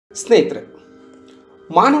ಸ್ನೇಹಿತರೆ,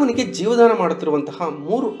 ಮಾನವನಿಗೆ ಜೀವದಾನ ಮಾಡುತ್ತಿರುವಂತಹ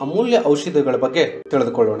 3 ಅಮೂಲ್ಯ ಔಷಧಿಗಳ ಬಗ್ಗೆ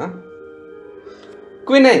ತಿಳಿದುಕೊಳ್ಳೋಣ.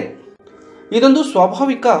 ಕ್ವಿನೈನ್ ಇದೊಂದು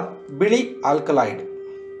ಸ್ವಾಭಾವಿಕ ಬಿಳಿ ಆಲ್ಕಲಾಯ್ಡ್.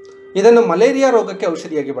 ಇದನ್ನು ಮಲೇರಿಯಾ ರೋಗಕ್ಕೆ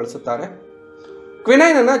ಔಷಧಿಯಾಗಿ ಬಳಸುತ್ತಾರೆ.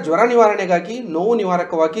 ಕ್ವಿನೈನ್ ಅನ್ನು ಜ್ವರ ನಿವಾರಣೆಗಾಗಿ, ನೋವು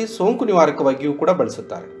ನಿವಾರಕವಾಗಿ, ಸೋಂಕು ನಿವಾರಕವಾಗಿಯೂ ಕೂಡ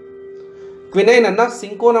ಬಳಸುತ್ತಾರೆ. ಕ್ವಿನೈನ್ ಅನ್ನು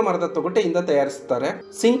ಸಿಂಕೋನ ಮರದ ತೊಗಟೆಯಿಂದ ತಯಾರಿಸುತ್ತಾರೆ.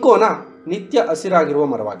 ಸಿಂಕೋನ ನಿತ್ಯ ಹಸಿರಾಗಿರುವ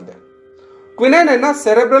ಮರವಾಗಿದೆ. ಕ್ವಿನೈನ್ ಅನ್ನು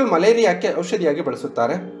ಸೆರೆಬ್ರಲ್ ಮಲೇರಿಯಾಕ್ಕೆ ಔಷಧಿಯಾಗಿ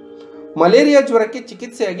ಬಳಸುತ್ತಾರೆ. ಮಲೇರಿಯಾ ಜ್ವರಕ್ಕೆ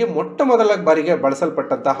ಚಿಕಿತ್ಸೆಯಾಗಿ ಮೊಟ್ಟ ಮೊದಲ ಬಾರಿಗೆ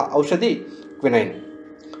ಬಳಸಲ್ಪಟ್ಟಂತಹ ಔಷಧಿ ಕ್ವಿನೈನ್.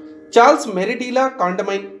 ಚಾರ್ಲ್ಸ್ ಮೆರಿಡಿಲಾ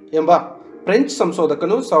ಕಾಂಡಮೈನ್ ಎಂಬ ಫ್ರೆಂಚ್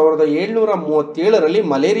ಸಂಶೋಧಕನು 1737ರಲ್ಲಿ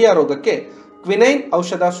ಮಲೇರಿಯಾ ರೋಗಕ್ಕೆ ಕ್ವಿನೈನ್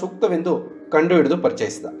ಔಷಧ ಸೂಕ್ತವೆಂದು ಕಂಡುಹಿಡಿದು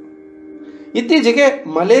ಪರಿಚಯಿಸಿದ. ಇತ್ತೀಚೆಗೆ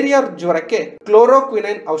ಮಲೇರಿಯಾ ಜ್ವರಕ್ಕೆ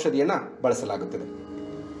ಕ್ಲೋರೋಕ್ವಿನೈನ್ ಔಷಧಿಯನ್ನು ಬಳಸಲಾಗುತ್ತದೆ.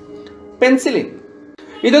 ಪೆನ್ಸಿಲಿನ್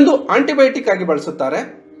ಇದೊಂದು ಆಂಟಿಬಯೋಟಿಕ್ ಆಗಿ ಬಳಸುತ್ತಾರೆ.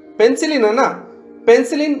 ಪೆನ್ಸಿಲಿನ್ ಅನ್ನು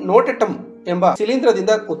ಪೆನ್ಸಿಲಿನ್ ನೋಟೆಟಮ್ ಎಂಬ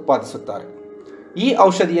ಶಿಲೀಂಧ್ರದಿಂದ ಉತ್ಪಾದಿಸುತ್ತಾರೆ. ಈ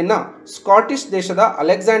ಔಷಧಿಯನ್ನು ಸ್ಕಾಟಿಷ್ ದೇಶದ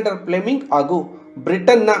ಅಲೆಕ್ಸಾಂಡರ್ ಫ್ಲೆಮಿಂಗ್ ಹಾಗೂ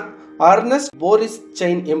ಬ್ರಿಟನ್ನ ಅರ್ನೆಸ್ಟ್ ಬೋರಿಸ್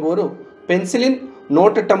ಚೈನ್ ಎಂಬುವರು ಪೆನ್ಸಿಲಿನ್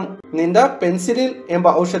ನೋಟೆಟಮ್ ನಿಂದ ಪೆನ್ಸಿಲಿನ್ ಎಂಬ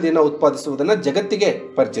ಔಷಧಿಯನ್ನು ಉತ್ಪಾದಿಸುವುದನ್ನು ಜಗತ್ತಿಗೆ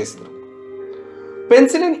ಪರಿಚಯಿಸಿದರು.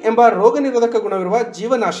 ಪೆನ್ಸಿಲಿನ್ ಎಂಬ ರೋಗ ನಿರೋಧಕ ಗುಣವಿರುವ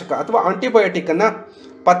ಜೀವನಾಶಕ ಅಥವಾ ಆಂಟಿಬಯೋಟಿಕ್ ಅನ್ನು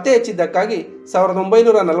ಪತ್ತೆ ಹಚ್ಚಿದ್ದಕ್ಕಾಗಿ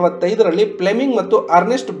 1945ರಲ್ಲಿ ಫ್ಲೆಮಿಂಗ್ ಮತ್ತು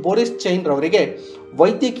ಅರ್ನೆಸ್ಟ್ ಬೋರಿಸ್ ಚೈನ್ ರವರಿಗೆ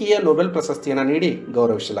ವೈದ್ಯಕೀಯ ನೊಬೆಲ್ ಪ್ರಶಸ್ತಿಯನ್ನು ನೀಡಿ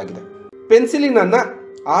ಗೌರವಿಸಲಾಗಿದೆ. ಪೆನ್ಸಿಲಿನ್ ಅನ್ನು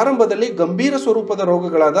ಆರಂಭದಲ್ಲಿ ಗಂಭೀರ ಸ್ವರೂಪದ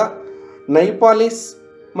ರೋಗಗಳಾದ ನೈಪಾಲಿಸ್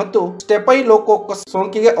ಮತ್ತು ಸ್ಟೆಫೈಲೋಕೋಕಸ್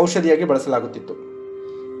ಸೋಂಕಿಗೆ ಔಷಧಿಯಾಗಿ ಬಳಸಲಾಗುತ್ತಿತ್ತು.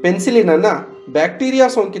 ಪೆನ್ಸಿಲಿನ್ ಅನ್ನು ಬ್ಯಾಕ್ಟೀರಿಯಾ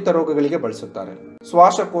ಸೋಂಕಿತ ರೋಗಗಳಿಗೆ ಬಳಸುತ್ತಾರೆ.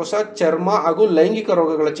 ಶ್ವಾಸಕೋಶ, ಚರ್ಮ ಹಾಗೂ ಲೈಂಗಿಕ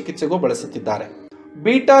ರೋಗಗಳ ಚಿಕಿತ್ಸೆಗೂ ಬಳಸುತ್ತಿದ್ದಾರೆ.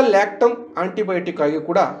 ಬೀಟಾ ಲ್ಯಾಕ್ಟಮ್ ಆಂಟಿಬಯೋಟಿಕ್ ಆಗಿ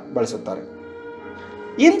ಕೂಡ ಬಳಸುತ್ತಾರೆ.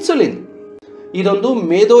 ಇನ್ಸುಲಿನ್ ಇದೊಂದು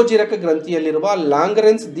ಮೇದೋಜಿರಕ ಗ್ರಂಥಿಯಲ್ಲಿರುವ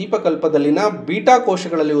ಲಾಂಗರೆನ್ಸ್ ದೀಪಕಲ್ಪದಲ್ಲಿನ ಬೀಟಾ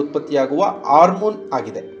ಕೋಶಗಳಲ್ಲಿ ಉತ್ಪತ್ತಿಯಾಗುವ ಹಾರ್ಮೋನ್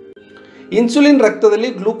ಆಗಿದೆ. ಇನ್ಸುಲಿನ್ ರಕ್ತದಲ್ಲಿ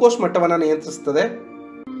ಗ್ಲೂಕೋಸ್ ಮಟ್ಟವನ್ನು ನಿಯಂತ್ರಿಸುತ್ತದೆ.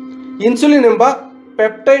 ಇನ್ಸುಲಿನ್ ಎಂಬ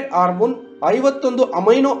ಪೆಪ್ಟೈಡ್ ಹಾರ್ಮೋನ್ 51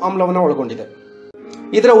 ಅಮೈನೋ ಆಮ್ಲವನ್ನು ಒಳಗೊಂಡಿದೆ.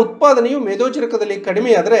 ಇದರ ಉತ್ಪಾದನೆಯು ಮೇದೋಜಿರಕದಲ್ಲಿ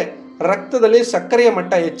ಕಡಿಮೆಯಾದರೆ ರಕ್ತದಲ್ಲಿ ಸಕ್ಕರೆಯ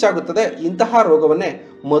ಮಟ್ಟ ಹೆಚ್ಚಾಗುತ್ತದೆ. ಇಂತಹ ರೋಗವನ್ನೇ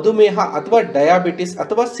ಮಧುಮೇಹ ಅಥವಾ ಡಯಾಬಿಟಿಸ್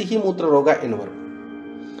ಅಥವಾ ಸಿಹಿ ಮೂತ್ರ ರೋಗ ಎನ್ನುವರು.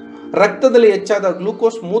 ರಕ್ತದಲ್ಲಿ ಹೆಚ್ಚಾದ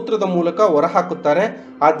ಗ್ಲೂಕೋಸ್ ಮೂತ್ರದ ಮೂಲಕ ಹೊರಹಾಕುತ್ತಾರೆ.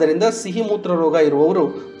 ಆದ್ದರಿಂದ ಸಿಹಿ ಮೂತ್ರ ರೋಗ ಇರುವವರು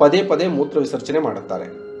ಪದೇ ಪದೇ ಮೂತ್ರ ವಿಸರ್ಜನೆ ಮಾಡುತ್ತಾರೆ,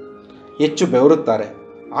 ಹೆಚ್ಚು ಬೆವರುತ್ತಾರೆ,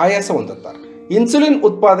 ಆಯಾಸ ಹೊಂದುತ್ತಾರೆ. ಇನ್ಸುಲಿನ್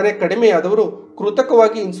ಉತ್ಪಾದನೆ ಕಡಿಮೆಯಾದವರು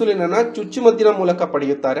ಕೃತಕವಾಗಿ ಇನ್ಸುಲಿನ್ ಅನ್ನು ಚುಚ್ಚುಮದ್ದಿನ ಮೂಲಕ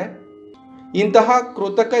ಪಡೆಯುತ್ತಾರೆ. ಇಂತಹ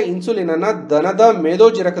ಕೃತಕ ಇನ್ಸುಲಿನ್ ಅನ್ನು ದನದ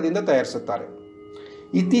ಮೇದೋಜಿರಕದಿಂದ ತಯಾರಿಸುತ್ತಾರೆ.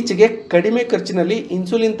 ಇತ್ತೀಚೆಗೆ ಕಡಿಮೆ ಖರ್ಚಿನಲ್ಲಿ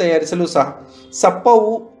ಇನ್ಸುಲಿನ್ ತಯಾರಿಸಲು ಸಹ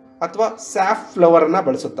ಸಪ್ಪವು ಅಥವಾ ಸ್ಯಾಫ್ ಫ್ಲವರ್ ಅನ್ನು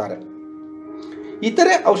ಬಳಸುತ್ತಾರೆ.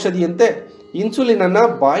 ಇತರೆ ಔಷಧಿಯಂತೆ ಇನ್ಸುಲಿನ್ ಅನ್ನು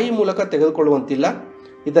ಬಾಯಿ ಮೂಲಕ ತೆಗೆದುಕೊಳ್ಳುವಂತಿಲ್ಲ.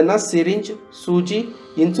 ಇದನ್ನು ಸಿರಿಂಜ್, ಸೂಜಿ,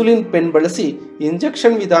 ಇನ್ಸುಲಿನ್ ಪೆನ್ ಬಳಸಿ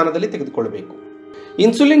ಇಂಜೆಕ್ಷನ್ ವಿಧಾನದಲ್ಲಿ ತೆಗೆದುಕೊಳ್ಳಬೇಕು.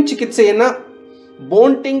 ಇನ್ಸುಲಿನ್ ಚಿಕಿತ್ಸೆಯನ್ನು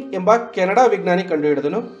ಬೋಂಟಿಂಗ್ ಎಂಬ ಕೆನಡಾ ವಿಜ್ಞಾನಿ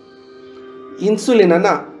ಕಂಡುಹಿಡಿದನು. ಇನ್ಸುಲಿನ್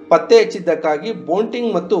ಅನ್ನು ಪತ್ತೆ ಹಚ್ಚಿದ್ದಕ್ಕಾಗಿ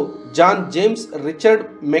ಬೋಂಟಿಂಗ್ ಮತ್ತು ಜಾನ್ ಜೇಮ್ಸ್ ರಿಚರ್ಡ್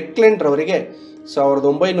ಮೆಕ್ಲೆಂಡ್ ರವರಿಗೆ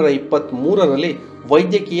 1923ರಲ್ಲಿ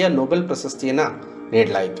ವೈದ್ಯಕೀಯ ನೊಬೆಲ್ ಪ್ರಶಸ್ತಿಯನ್ನು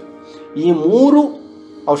ನೀಡಲಾಯಿತು. ಈ 3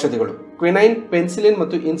 ಔಷಧಿಗಳು ಕ್ವಿನೈನ್, ಪೆನ್ಸಿಲಿನ್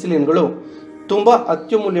ಮತ್ತು ಇನ್ಸುಲಿನ್ಗಳು ತುಂಬ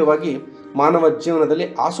ಅತ್ಯಮೂಲ್ಯವಾಗಿ ಮಾನವ ಜೀವನದಲ್ಲಿ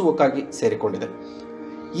ಹಾಸುಹೊಕ್ಕಾಗಿ ಸೇರಿಕೊಂಡಿದೆ.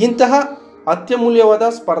 ಇಂತಹ ಅತ್ಯಮೂಲ್ಯವಾದ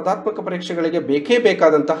ಸ್ಪರ್ಧಾತ್ಮಕ ಪರೀಕ್ಷೆಗಳಿಗೆ ಬೇಕೇ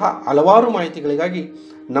ಬೇಕಾದಂತಹ ಹಲವಾರು ಮಾಹಿತಿಗಳಿಗಾಗಿ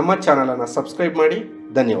ನಮ್ಮ ಚಾನಲನ್ನು ಸಬ್ಸ್ಕ್ರೈಬ್ ಮಾಡಿ.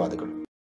 ಧನ್ಯವಾದಗಳು.